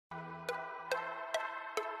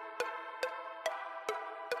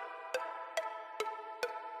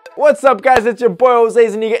What's up, guys? It's your boy Jose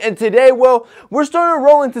Zuniga, and today, well, we're starting to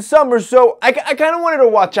roll into summer, so I kind of wanted to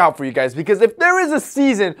watch out for you guys, because if there is a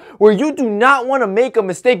season where you do not want to make a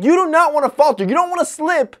mistake, you do not want to falter, you don't want to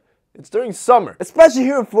slip, it's during summer. Especially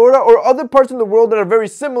here in Florida or other parts of the world that are very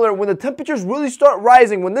similar. When the temperatures really start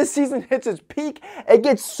rising, when this season hits its peak, it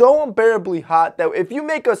gets so unbearably hot that if you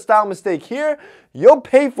make a style mistake here, you'll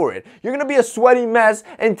pay for it. You're gonna be a sweaty mess,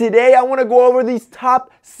 and today I wanna go over these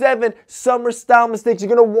top 7 summer style mistakes you're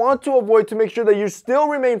gonna want to avoid to make sure that you still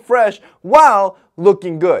remain fresh while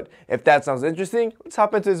looking good. If that sounds interesting, let's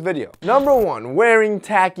hop into this video. Number 1, wearing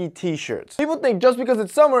tacky t-shirts. People think just because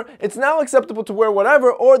it's summer, it's now acceptable to wear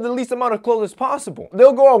whatever or the least amount of clothes as possible.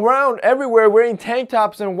 They'll go around everywhere wearing tank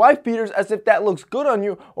tops and wife beaters as if that looks good on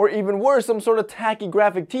you, or even worse, some sort of tacky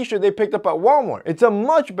graphic t-shirt they picked up at Walmart. It's a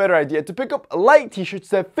much better idea to pick up light t-shirts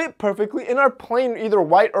that fit perfectly and are plain either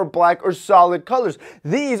white or black or solid colors.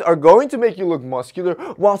 These are going to make you look muscular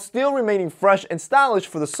while still remaining fresh and stylish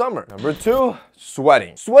for the summer. Number 2,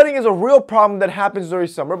 sweating. Sweating is a real problem that happens during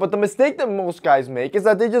summer, but the mistake that most guys make is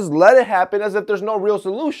that they just let it happen as if there's no real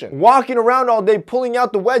solution. Walking around all day pulling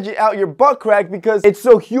out the wedgie out your butt crack because it's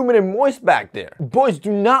so humid and moist back there. Boys,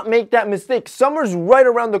 do not make that mistake. Summer's right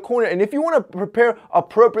around the corner, and if you want to prepare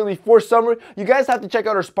appropriately for summer, you guys have to check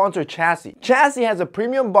out our sponsor, Chassis. Chassis has a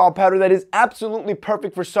premium ball powder that is absolutely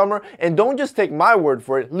perfect for summer, and don't just take my word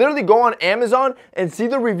for it. Literally go on Amazon and see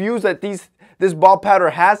the reviews that this ball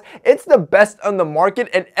powder has. It's the best on the market,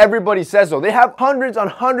 and everybody says so. They have hundreds on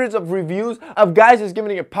hundreds of reviews of guys just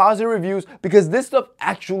giving it positive reviews because this stuff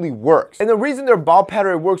actually works. And the reason their ball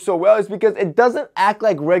powder works so well is because it doesn't act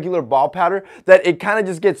like regular ball powder, that it kind of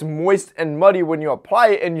just gets moist and muddy when you apply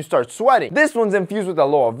it and you start sweating. This one's infused with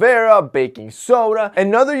aloe vera, baking soda,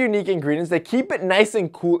 and other unique ingredients that keep it nice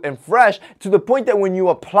and cool and fresh, to the point that when you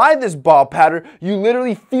apply this ball powder, you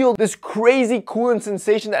literally feel this crazy cooling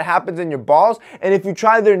sensation that happens in your balls. And if you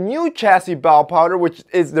try their new Chassis ball powder, which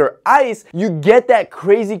is their ice, you get that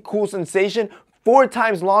crazy cool sensation 4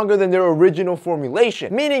 times longer than their original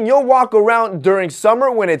formulation. Meaning you'll walk around during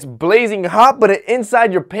summer when it's blazing hot, but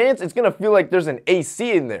inside your pants, it's gonna feel like there's an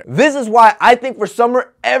AC in there. This is why I think for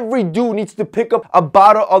summer, every dude needs to pick up a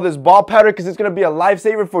bottle of this ball powder, because it's gonna be a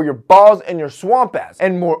lifesaver for your balls and your swamp ass.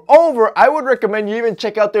 And moreover, I would recommend you even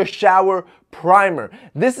check out their shower primer.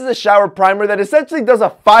 This is a shower primer that essentially does a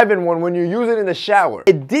 5-in-1 when you use it in the shower.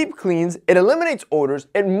 It deep cleans, it eliminates odors,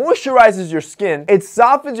 it moisturizes your skin, it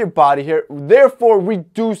softens your body hair, therefore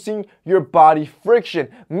reducing your body friction,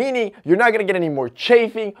 meaning you're not gonna get any more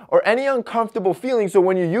chafing or any uncomfortable feelings. So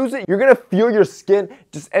when you use it, you're gonna feel your skin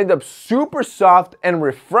just end up super soft and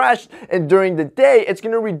refreshed, and during the day, it's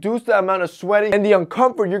gonna reduce the amount of sweating and the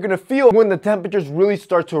uncomfort you're gonna feel when the temperatures really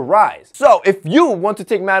start to rise. So if you want to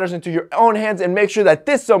take matters into your own hands and make sure that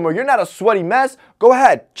this summer you're not a sweaty mess, go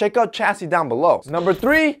ahead, check out Chassis down below. Number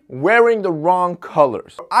 3, wearing the wrong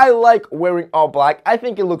colors. I like wearing all black. I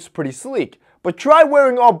think it looks pretty sleek. But try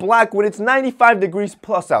wearing all black when it's 95 degrees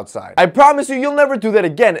plus outside. I promise you, you'll never do that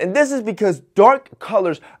again. And this is because dark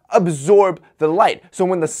colors absorb the light. So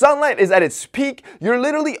when the sunlight is at its peak, you're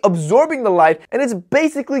literally absorbing the light, and it's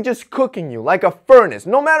basically just cooking you like a furnace.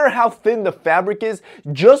 No matter how thin the fabric is,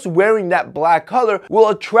 just wearing that black color will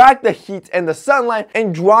attract the heat and the sunlight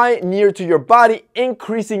and draw it near to your body,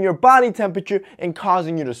 increasing your body temperature and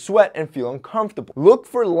causing you to sweat and feel uncomfortable. Look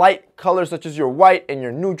for light colors such as your white and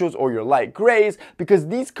your neutrals or your light grays, because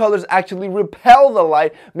these colors actually repel the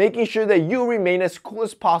light, making sure that you remain as cool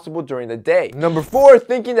as possible during the day. Number 4,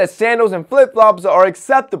 thinking that sandals and flip-flops are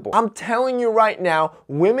acceptable. I'm telling you right now,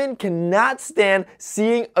 women cannot stand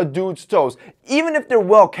seeing a dude's toes, even if they're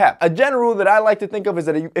well kept. A general rule that I like to think of is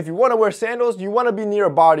that if you want to wear sandals, you want to be near a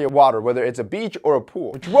body of water, whether it's a beach or a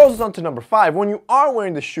pool. Which rolls us on to number 5. When you are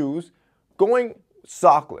wearing the shoes, going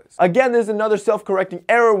sockless. Again, there's another self-correcting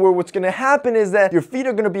error where what's going to happen is that your feet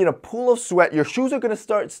are going to be in a pool of sweat, your shoes are going to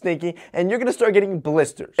start stinking, and you're going to start getting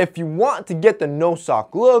blisters. If you want to get the no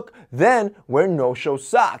sock look, then wear no-show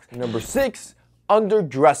socks. Number 6,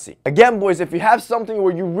 underdressing. Again, boys, if you have something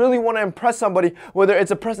where you really want to impress somebody, whether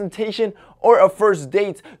it's a presentation or a first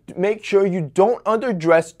date, make sure you don't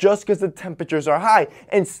underdress just because the temperatures are high.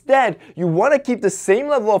 Instead, you want to keep the same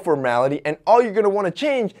level of formality, and all you're going to want to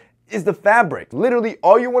change is the fabric. Literally,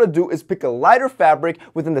 all you want to do is pick a lighter fabric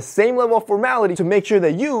within the same level of formality to make sure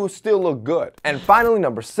that you still look good. And finally,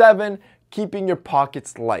 number 7, keeping your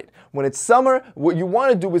pockets light. When it's summer, what you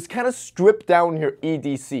want to do is kind of strip down your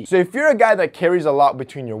EDC. So if you're a guy that carries a lot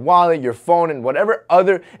between your wallet, your phone, and whatever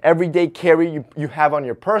other everyday carry you have on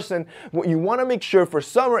your person, what you want to make sure for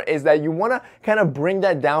summer is that you want to kind of bring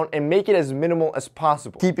that down and make it as minimal as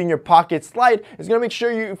possible. Keeping your pockets light is going to make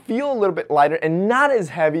sure you feel a little bit lighter and not as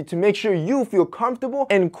heavy to make sure you feel comfortable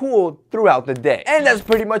and cool throughout the day. And that's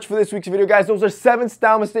pretty much for this week's video, guys. Those are 7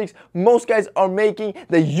 style mistakes most guys are making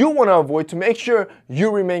that you want to avoid to make sure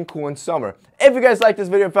you remain cool in summer. If you guys liked this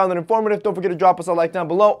video and found it informative, don't forget to drop us a like down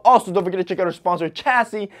below. Also, don't forget to check out our sponsor,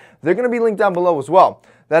 Chassis. They're going to be linked down below as well.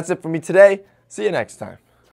 That's it for me today. See you next time.